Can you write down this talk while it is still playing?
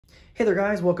Hey there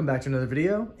guys, welcome back to another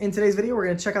video. In today's video, we're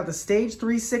going to check out the Stage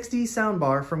 360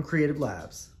 soundbar from Creative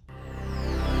Labs.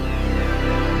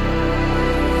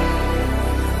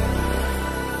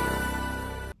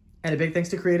 And a big thanks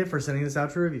to Creative for sending this out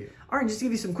to review. All right, just to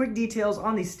give you some quick details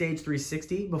on the Stage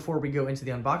 360 before we go into the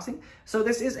unboxing. So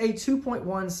this is a 2.1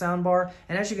 soundbar,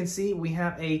 and as you can see, we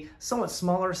have a somewhat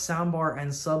smaller soundbar and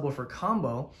subwoofer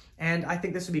combo, and I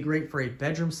think this would be great for a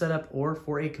bedroom setup or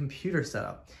for a computer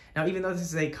setup. Now, even though this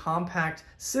is a compact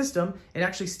system, it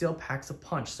actually still packs a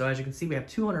punch. So as you can see, we have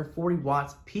 240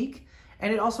 watts peak,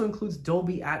 and it also includes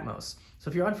Dolby Atmos. So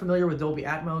if you're unfamiliar with Dolby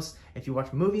Atmos, if you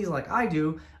watch movies like I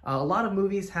do, a lot of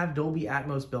movies have Dolby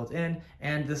Atmos built in,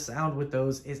 and the sound with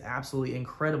those is absolutely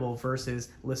incredible versus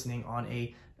listening on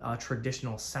a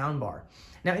traditional soundbar.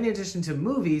 Now, in addition to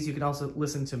movies, you can also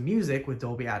listen to music with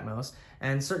Dolby Atmos,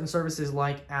 and certain services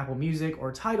like Apple Music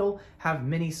or Tidal have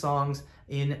many songs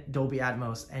in Dolby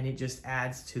Atmos, and it just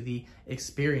adds to the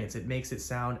experience. It makes it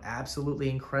sound absolutely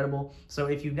incredible. So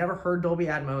if you've never heard Dolby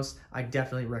Atmos, I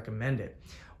definitely recommend it.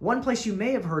 One place you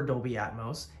may have heard Dolby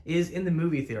Atmos is in the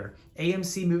movie theater.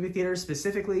 AMC Movie Theater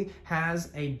specifically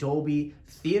has a Dolby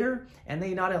theater, and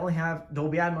they not only have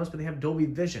Dolby Atmos, but they have Dolby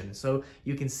Vision, so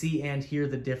you can see and hear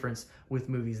the difference with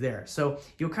movies there. So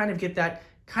you'll kind of get that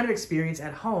kind of experience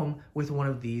at home with one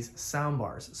of these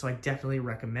soundbars, so I definitely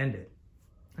recommend it.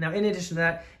 Now, in addition to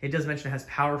that, it does mention it has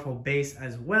powerful bass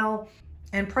as well.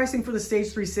 And pricing for the Stage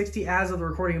 360 as of the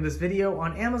recording of this video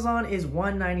on Amazon is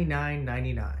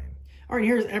 $199.99. All right,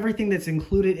 here's everything that's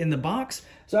included in the box.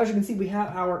 So as you can see, we have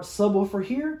our subwoofer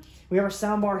here, we have our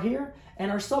soundbar here, and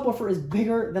our subwoofer is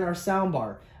bigger than our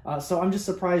soundbar. So I'm just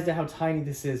surprised at how tiny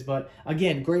this is, but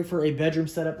again, great for a bedroom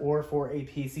setup or for a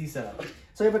PC setup.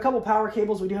 So we have a couple power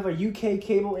cables. We do have a UK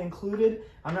cable included.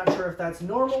 I'm not sure if that's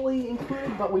normally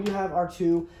included, but we do have our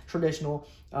two traditional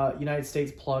United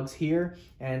States plugs here,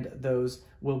 and those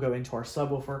will go into our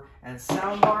subwoofer and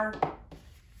soundbar.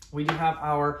 We do have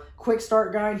our quick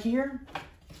start guide here.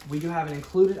 We do have an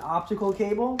included optical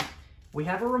cable. We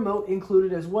have a remote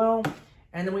included as well.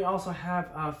 And then we also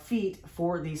have feet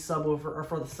for the subwoofer, or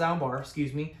for the soundbar,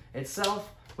 excuse me,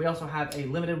 itself. We also have a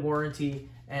limited warranty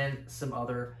and some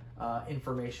other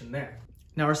information there.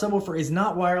 Now, our subwoofer is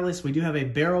not wireless. We do have a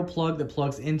barrel plug that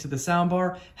plugs into the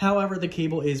soundbar. However, the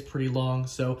cable is pretty long,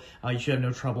 so you should have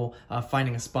no trouble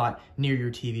finding a spot near your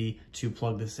TV to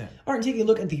plug this in. All right, taking a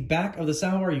look at the back of the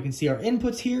soundbar, you can see our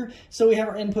inputs here. So we have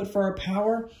our input for our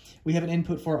power. We have an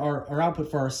input for our output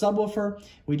for our subwoofer.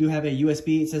 We do have a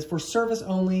USB. It says for service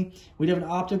only. We do have an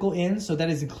optical in, so that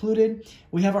is included.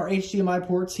 We have our HDMI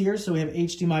ports here. So we have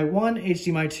HDMI 1,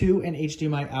 HDMI 2, and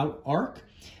HDMI out ARC.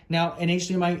 Now, an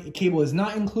HDMI cable is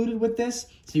not included with this,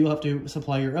 so you'll have to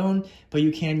supply your own, but you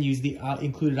can use the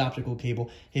included optical cable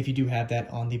if you do have that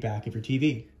on the back of your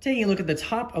TV. Taking a look at the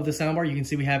top of the soundbar, you can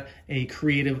see we have a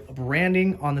Creative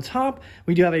branding on the top.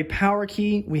 We do have a power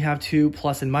key. We have two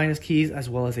plus and minus keys, as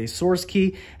well as a source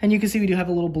key. And you can see we do have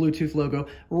a little Bluetooth logo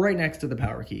right next to the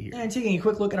power key here. And taking a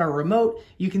quick look at our remote,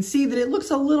 you can see that it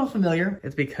looks a little familiar.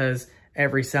 It's because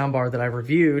every soundbar that I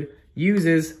reviewed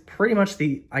uses pretty much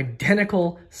the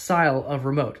identical style of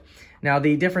remote. Now,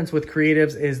 the difference with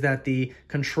Creatives is that the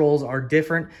controls are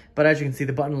different, but as you can see,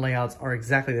 the button layouts are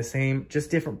exactly the same,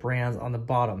 just different brands on the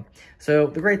bottom. So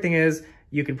the great thing is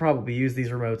you can probably use these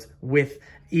remotes with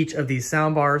each of these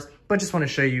soundbars, but just want to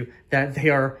show you that they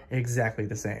are exactly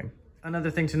the same.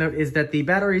 Another thing to note is that the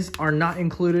batteries are not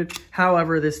included.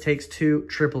 However, this takes two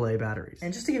AAA batteries.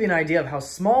 And just to give you an idea of how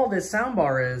small this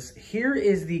soundbar is, here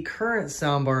is the current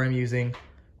soundbar I'm using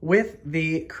with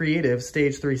the Creative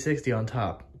Stage 360 on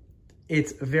top.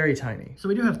 It's very tiny. So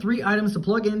we do have three items to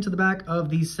plug into the back of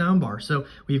the soundbar. So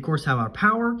we of course have our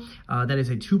power. That is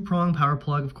a two-prong power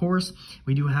plug, of course.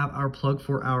 We do have our plug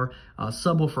for our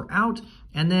subwoofer out.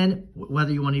 And then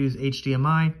whether you want to use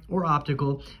HDMI or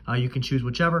optical, you can choose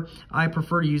whichever. I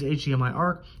prefer to use HDMI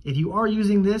ARC. If you are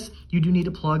using this, you do need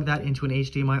to plug that into an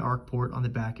HDMI ARC port on the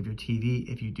back of your TV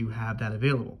if you do have that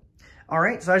available. All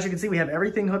right, so as you can see, we have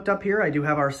everything hooked up here. I do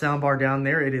have our soundbar down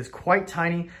there. It is quite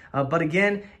tiny, but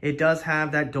again, it does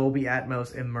have that Dolby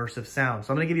Atmos immersive sound.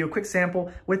 So I'm gonna give you a quick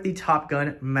sample with the Top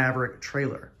Gun Maverick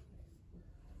trailer.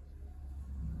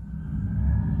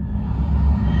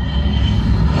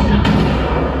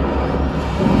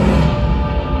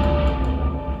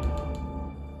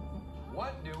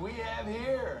 What do we have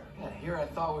here? Yeah, here I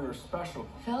thought we were special.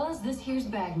 Fellas, this here's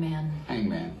Bagman.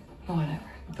 Hangman. Whatever.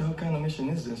 What the hell kind of mission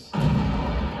is this?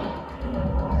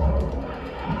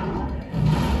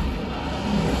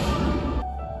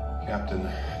 Captain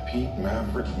Pete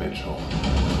Maverick Mitchell.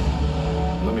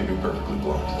 Let me be perfectly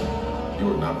blunt. You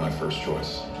were not my first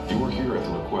choice. You are here at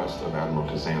the request of Admiral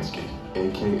Kazansky,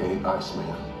 a.k.a.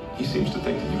 Iceman. He seems to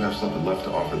think that you have something left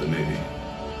to offer the Navy.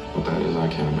 What that is, I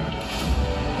can't imagine.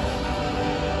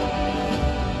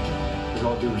 With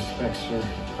all due respect, sir,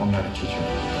 I'm not a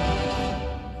teacher.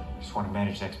 Just want to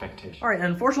manage expectations. All right,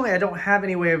 unfortunately, I don't have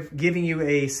any way of giving you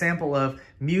a sample of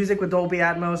music with Dolby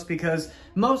Atmos because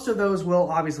most of those will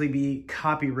obviously be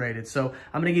copyrighted. So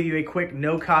I'm gonna give you a quick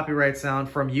no copyright sound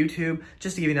from YouTube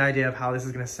just to give you an idea of how this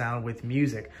is gonna sound with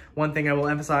music. One thing I will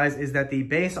emphasize is that the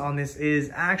bass on this is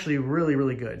actually really,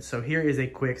 really good. So here is a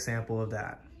quick sample of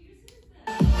that.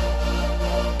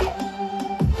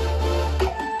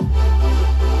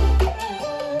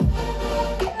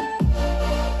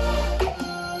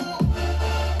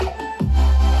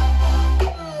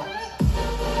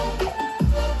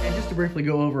 Briefly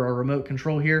go over our remote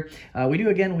control here. We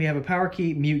have a power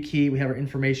key, mute key, we have our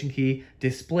information key,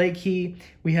 display key,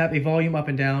 we have a volume up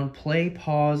and down, play,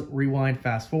 pause, rewind,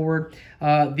 fast forward.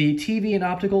 The TV and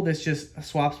optical, this just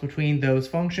swaps between those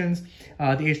functions.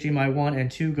 The HDMI 1 and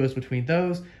 2 goes between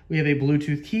those. We have a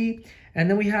Bluetooth key. And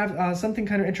then we have something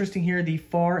kind of interesting here, the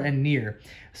far and near.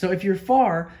 So if you're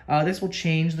far, this will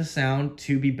change the sound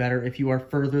to be better if you are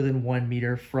further than 1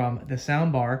 meter from the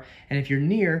sound bar. And if you're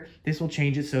near, this will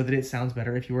change it so that it sounds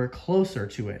better if you are closer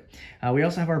to it. We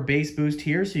also have our bass boost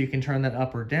here, so you can turn that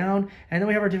up or down. And then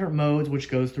we have our different modes, which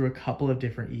goes through a couple of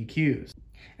different EQs.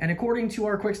 And according to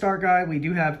our quick start guide, we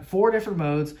do have 4 different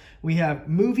modes. We have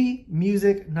movie,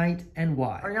 music, night, and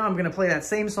wide. Right now I'm gonna play that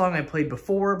same song I played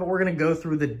before, but we're gonna go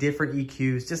through the different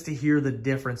EQs just to hear the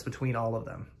difference between all of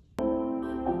them.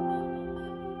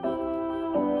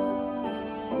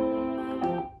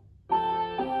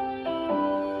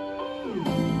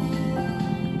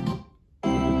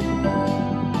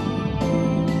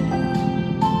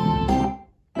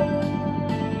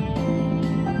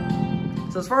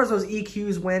 So as far as those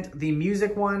EQs went, the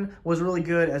music one was really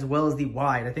good as well as the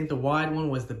wide. I think the wide one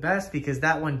was the best because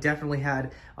that one definitely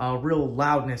had real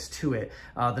loudness to it.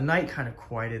 The night kind of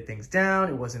quieted things down.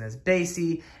 It wasn't as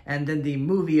bassy. And then the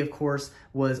movie, of course,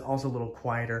 was also a little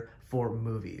quieter for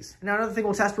movies. Now another thing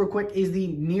we'll test real quick is the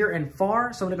near and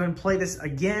far. So I'm gonna go ahead and play this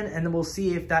again and then we'll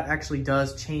see if that actually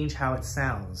does change how it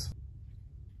sounds.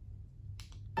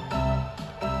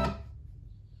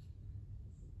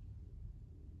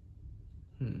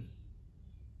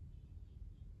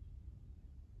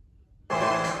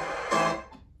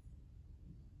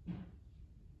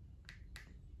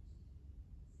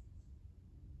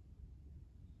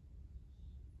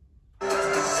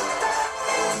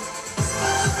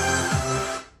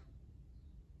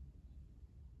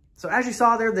 So as you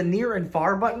saw there, the near and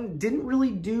far button didn't really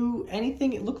do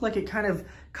anything. It looked like it kind of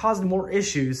caused more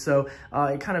issues. So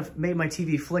it kind of made my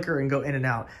TV flicker and go in and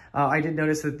out. I did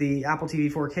notice that the Apple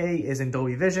TV 4K is in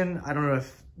Dolby Vision. I don't know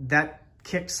if that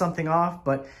kicked something off,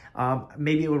 but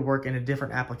maybe it would work in a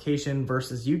different application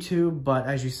versus YouTube. But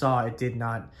as you saw, it did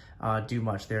not do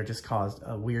much there. It just caused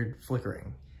a weird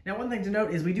flickering. Now, one thing to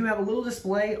note is we do have a little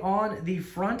display on the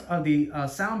front of the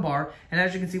sound bar, and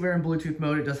as you can see, we're in Bluetooth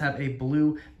mode. It does have a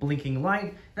blue blinking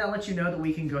light. That lets you know that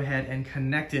we can go ahead and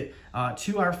connect it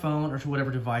to our phone or to whatever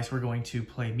device we're going to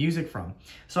play music from.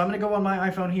 So I'm gonna go on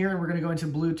my iPhone here, and we're gonna go into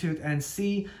Bluetooth and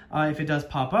see if it does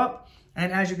pop up.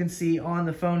 And as you can see on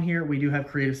the phone here, we do have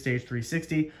Creative Stage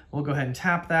 360. We'll go ahead and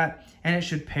tap that, and it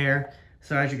should pair.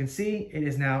 So as you can see, it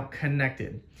is now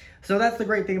connected. So that's the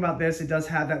great thing about this. It does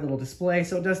have that little display.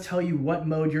 So it does tell you what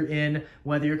mode you're in,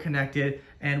 whether you're connected,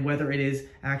 and whether it is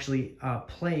actually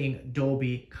playing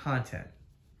Dolby content.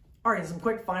 All right, some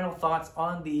quick final thoughts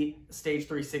on the Stage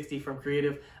 360 from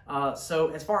Creative.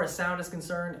 So as far as sound is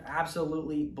concerned,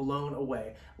 absolutely blown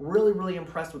away. Really, really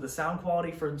impressed with the sound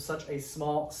quality from such a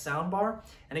small sound bar.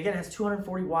 And again, it has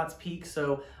 240 watts peak,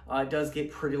 so it does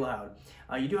get pretty loud.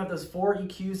 You do have those 4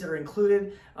 EQs that are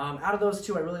included. Out of those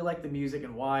 2, I really like the music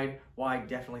and wide. Wide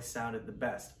definitely sounded the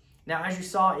best. Now, as you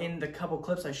saw in the couple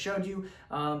clips I showed you,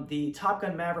 the Top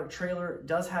Gun Maverick trailer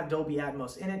does have Dolby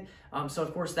Atmos in it. So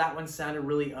of course that one sounded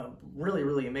really,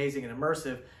 really amazing and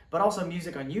immersive, but also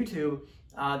music on YouTube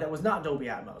that was not Dolby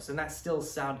Atmos, and that still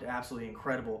sounded absolutely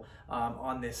incredible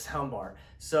on this soundbar.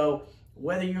 So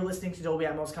whether you're listening to Dolby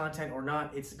Atmos content or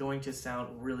not, it's going to sound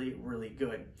really, really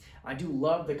good. I do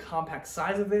love the compact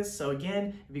size of this. So again,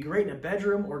 it'd be great in a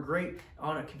bedroom or great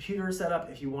on a computer setup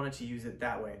if you wanted to use it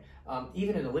that way.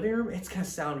 Even in the living room, it's gonna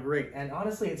sound great. And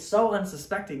honestly, it's so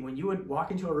unsuspecting when you would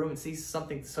walk into a room and see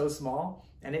something so small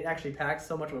and it actually packs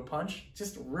so much of a punch.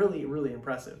 Just really, really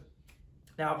impressive.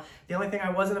 Now, the only thing I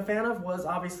wasn't a fan of was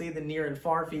obviously the near and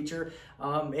far feature.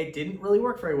 It didn't really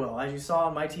work very well. As you saw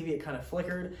on my TV, it kind of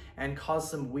flickered and caused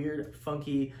some weird,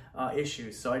 funky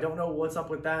issues. So I don't know what's up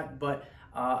with that, but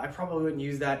I probably wouldn't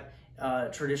use that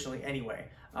traditionally anyway.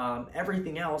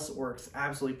 Everything else works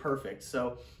absolutely perfect.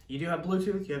 So you do have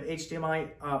Bluetooth, you have HDMI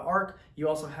ARC, you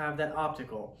also have that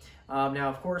optical. Now,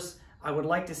 of course, I would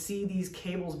like to see these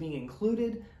cables being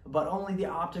included, but only the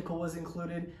optical was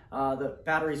included. The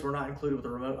batteries were not included with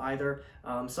the remote either.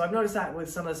 So I've noticed that with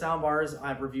some of the sound bars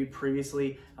I've reviewed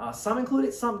previously. Some include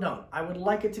it, some don't. I would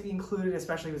like it to be included,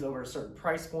 especially if it's over a certain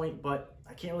price point, but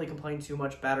I can't really complain too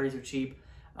much. Batteries are cheap,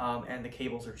 and the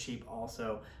cables are cheap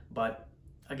also. But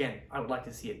again, I would like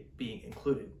to see it being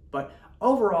included. But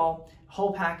overall,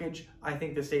 whole package, I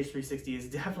think the Stage 360 is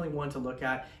definitely one to look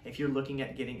at if you're looking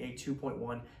at getting a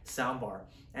 2.1 soundbar.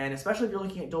 And especially if you're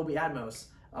looking at Dolby Atmos,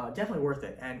 definitely worth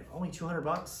it. And only 200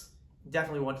 bucks,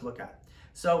 definitely one to look at.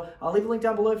 So I'll leave a link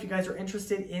down below if you guys are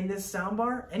interested in this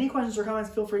soundbar. Any questions or comments,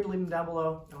 feel free to leave them down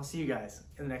below. And I'll see you guys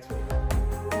in the next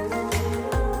video.